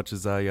to it as much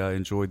as I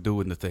enjoyed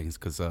doing the things.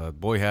 Because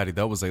boy, howdy,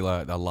 that was a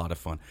lot of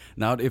fun.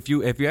 Now, if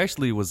you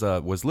actually was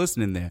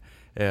listening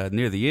there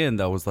near the end,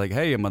 I was like,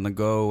 hey, I'm gonna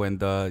go and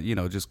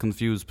just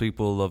confuse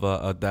people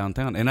of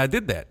downtown, and I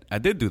did that. I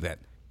did do that,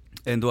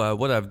 and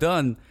what I've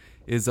done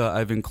is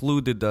I've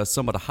included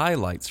some of the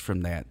highlights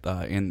from that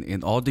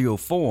in audio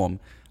form.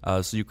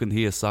 So you can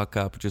hear Sock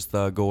Cop just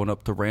going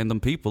up to random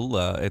people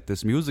at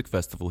this music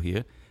festival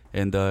here.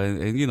 And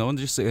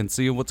just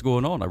seeing what's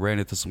going on. I ran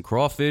into some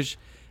crawfish.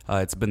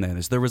 It's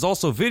bananas. There is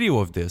also video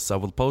of this. I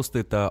will post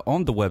it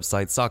on the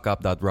website,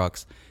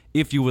 sockop.rocks,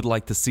 if you would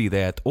like to see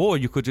that, or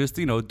you could just,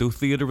 do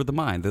theater of the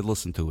mind and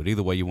listen to it.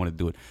 Either way you want to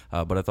do it.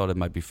 But I thought it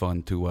might be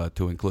fun to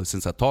include.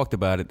 Since I talked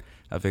about it,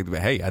 I figured,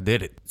 hey, I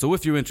did it. So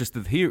if you're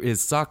interested, here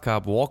is Sock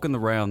Cop walking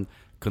around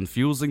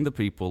confusing the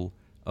people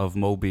of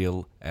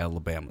Mobile,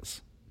 Alabama.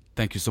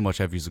 Thank you so much.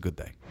 Have you a good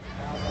day.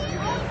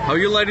 How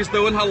you ladies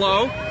doing?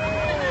 Hello.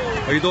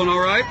 Are you doing all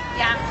right?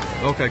 Yeah.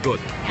 Okay, good.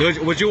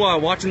 Was you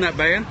watching that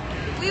band?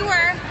 We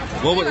were.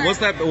 What was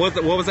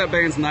that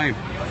band's name?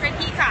 Ray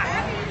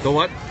Peacock. The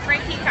what? Ray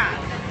Peacock.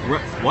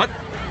 What?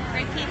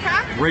 Ray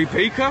Peacock? Ray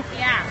Peacock?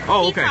 Yeah.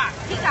 Oh, okay.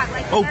 Peacock,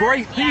 like the Oh, bird?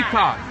 Great Yeah.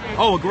 Peacock.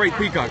 Oh, a Great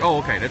Peacock. Oh,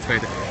 okay. That's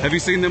fantastic. Have you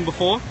seen them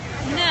before?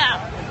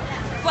 No.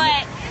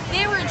 But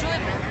they were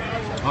enjoyable.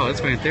 Oh, that's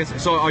fantastic.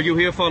 So are you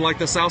here for like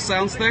the South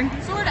Sounds thing?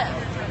 Sort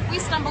of. We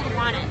stumbled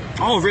upon it.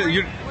 Oh, really?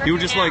 We're You were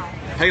just here like,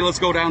 hey, let's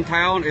go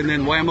downtown, and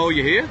then whammo,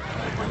 you here?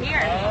 now. We're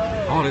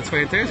here. Oh, that's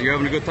fantastic. You're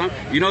having a good time.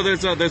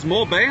 There's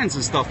more bands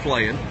and stuff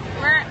playing.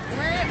 We're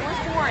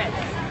for it.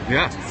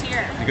 Yeah. Just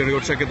here. You gonna go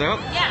check it out?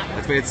 Yeah.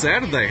 It's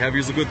Saturday. Have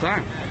you a good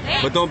time.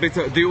 Thanks. But don't be.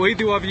 Do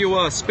either of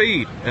you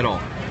speed at all?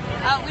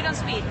 We don't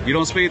speed. You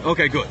don't speed?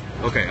 Okay, good.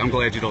 Okay, I'm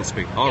glad you don't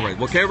speed. All right.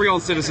 Well, carry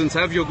on, citizens.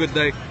 Have you a good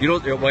day. You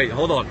don't. Wait,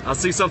 hold on. I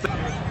see something.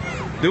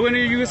 Do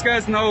any of you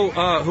guys know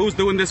who's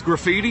doing this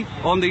graffiti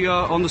on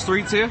the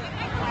streets here?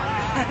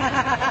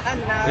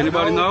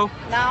 Anybody know?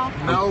 No.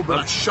 No, but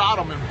I shot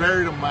them and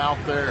buried them out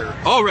there.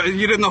 Oh, right.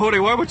 You didn't know who they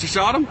were, but you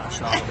shot them? I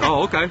shot them.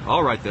 Oh, okay.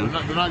 All right then.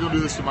 They're not going to do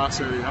this to my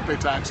city. I pay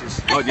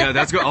taxes. Oh, yeah,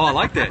 that's good. Oh, I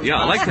like that.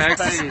 Yeah, I like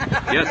taxes. Paid.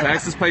 Yeah,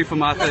 taxes pay for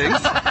my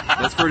things.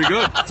 That's pretty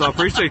good. So I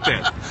appreciate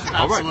that.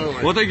 All right.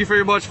 Absolutely. Well, thank you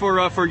very much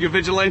for your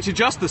vigilante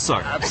justice,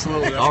 sir.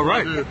 Absolutely. That's All what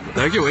I right. do.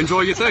 Thank you.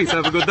 Enjoy your things.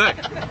 Have a good day.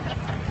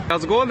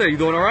 How's it going there? You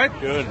doing all right?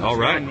 Good. All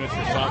right.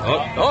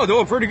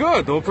 Doing pretty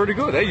good. Doing pretty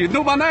good. Hey, you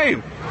knew my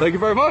name. Thank you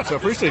very much. I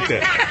appreciate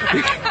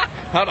that.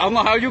 I don't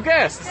know how you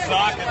guessed.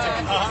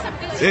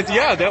 I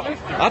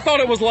thought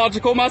it was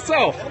logical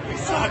myself.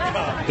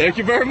 Thank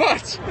you very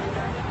much.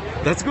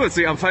 That's good.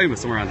 See, I'm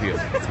famous around here.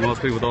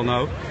 Most people don't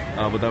know,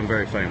 but I'm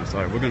very famous.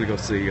 All right, we're going to go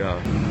see.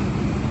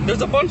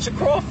 There's a bunch of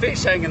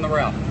crawfish hanging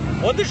around.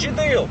 What is your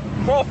deal?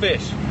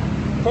 Crawfish.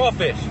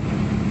 Crawfish.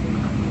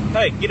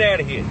 Hey, get out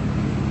of here.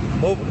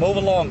 Move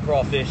along,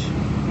 crawfish.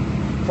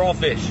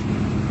 Crawfish.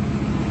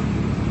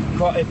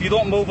 If you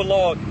don't move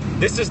along,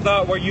 this is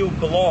not where you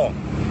belong.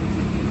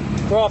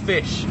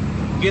 Crawfish,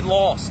 get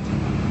lost.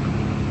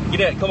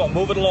 Get out. Come on,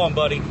 move it along,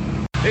 buddy.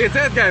 Hey, it's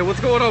that guy. What's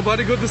going on,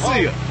 buddy? Good to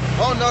see you.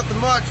 Oh, nothing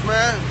much,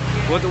 man.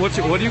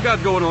 What do you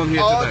got going on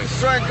here today? Just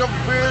drank a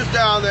couple beers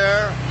down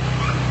there.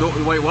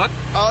 Wait, what?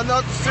 Oh,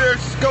 nothing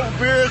serious. Just a couple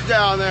beers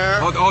down there.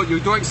 Oh, you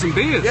drank some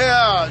beers?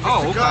 Yeah, just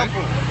Oh, a okay.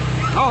 couple.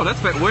 Oh,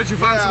 that's bad. Where'd you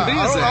find some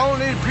beers I at? don't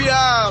need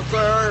PI,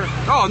 sir.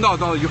 Oh,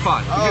 no, you're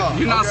fine. Oh,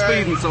 you're not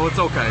okay. speeding, so it's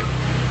okay.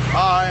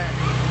 All right.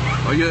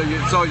 Oh,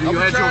 so you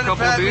had your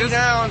couple of beers?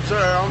 Down,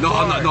 sir. I'm No,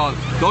 sorry. no.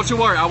 Don't you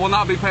worry. I will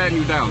not be patting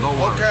you down. Don't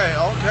worry.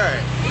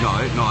 Okay.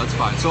 No, it's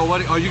fine. So,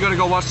 what are you going to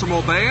go watch some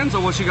more bands,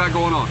 or what you got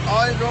going on?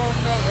 I don't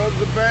know if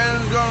the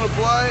band's going to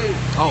play.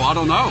 Oh, I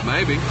don't know.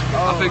 Maybe.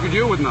 I figured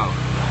you would know.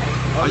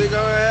 Are they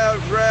going to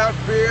have draft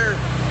beer?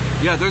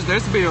 Yeah, there's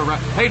beer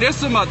around. Hey, there's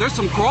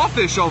some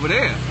crawfish over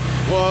there.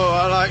 Well,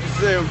 I like to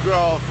see them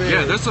crawfish.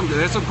 Yeah, there's some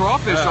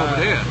crawfish over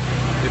there.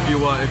 If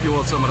you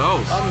want some of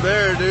those. I'm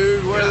there,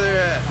 dude. Where they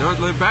at?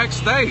 They're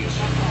backstage.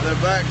 They're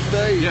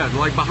backstage. Yeah,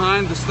 like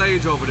behind the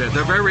stage over there.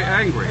 They're very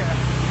angry.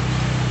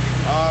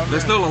 They're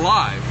still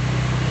alive.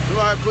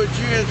 Somebody put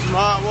you in some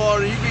hot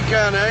water, you'd be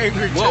kind of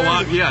angry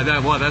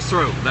too. That's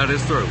true. That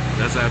is true.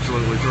 That's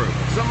absolutely true.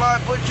 Somebody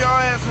put your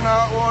ass in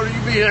hot water,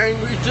 you'd be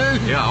angry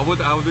too. Yeah, I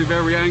would be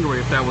very angry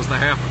if that was to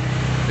happen.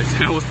 If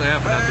that was to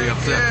happen, I'd be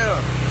upset.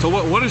 Yeah. So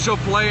what is your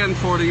plan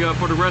for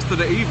the rest of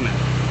the evening?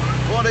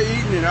 What an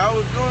evening! I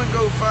was gonna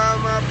go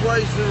find my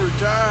place and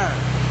retire.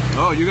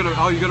 Oh, you're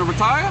gonna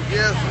retire?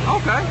 Yes.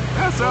 Okay,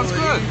 that sounds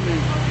good.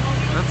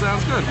 That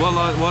sounds good. Well,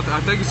 I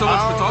thank you so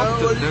much for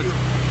talking to me.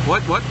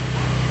 What?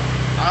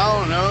 I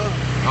don't know.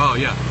 Oh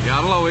yeah.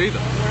 I don't know either.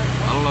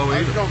 I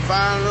was gonna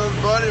find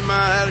another buddy of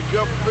mine had a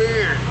couple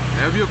beers.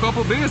 Have you a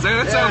couple beers? Hey,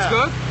 that sounds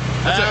good.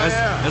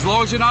 As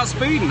long as you're not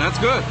speeding, that's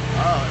good.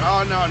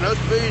 Oh no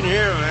speeding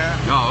here, man.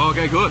 Oh,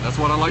 okay, good. That's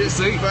what I like to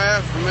see. Too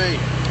fast for me.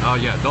 Oh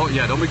yeah,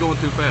 don't be going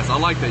too fast. I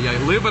like that. Yeah,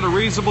 live at a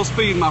reasonable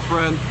speed, my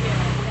friend.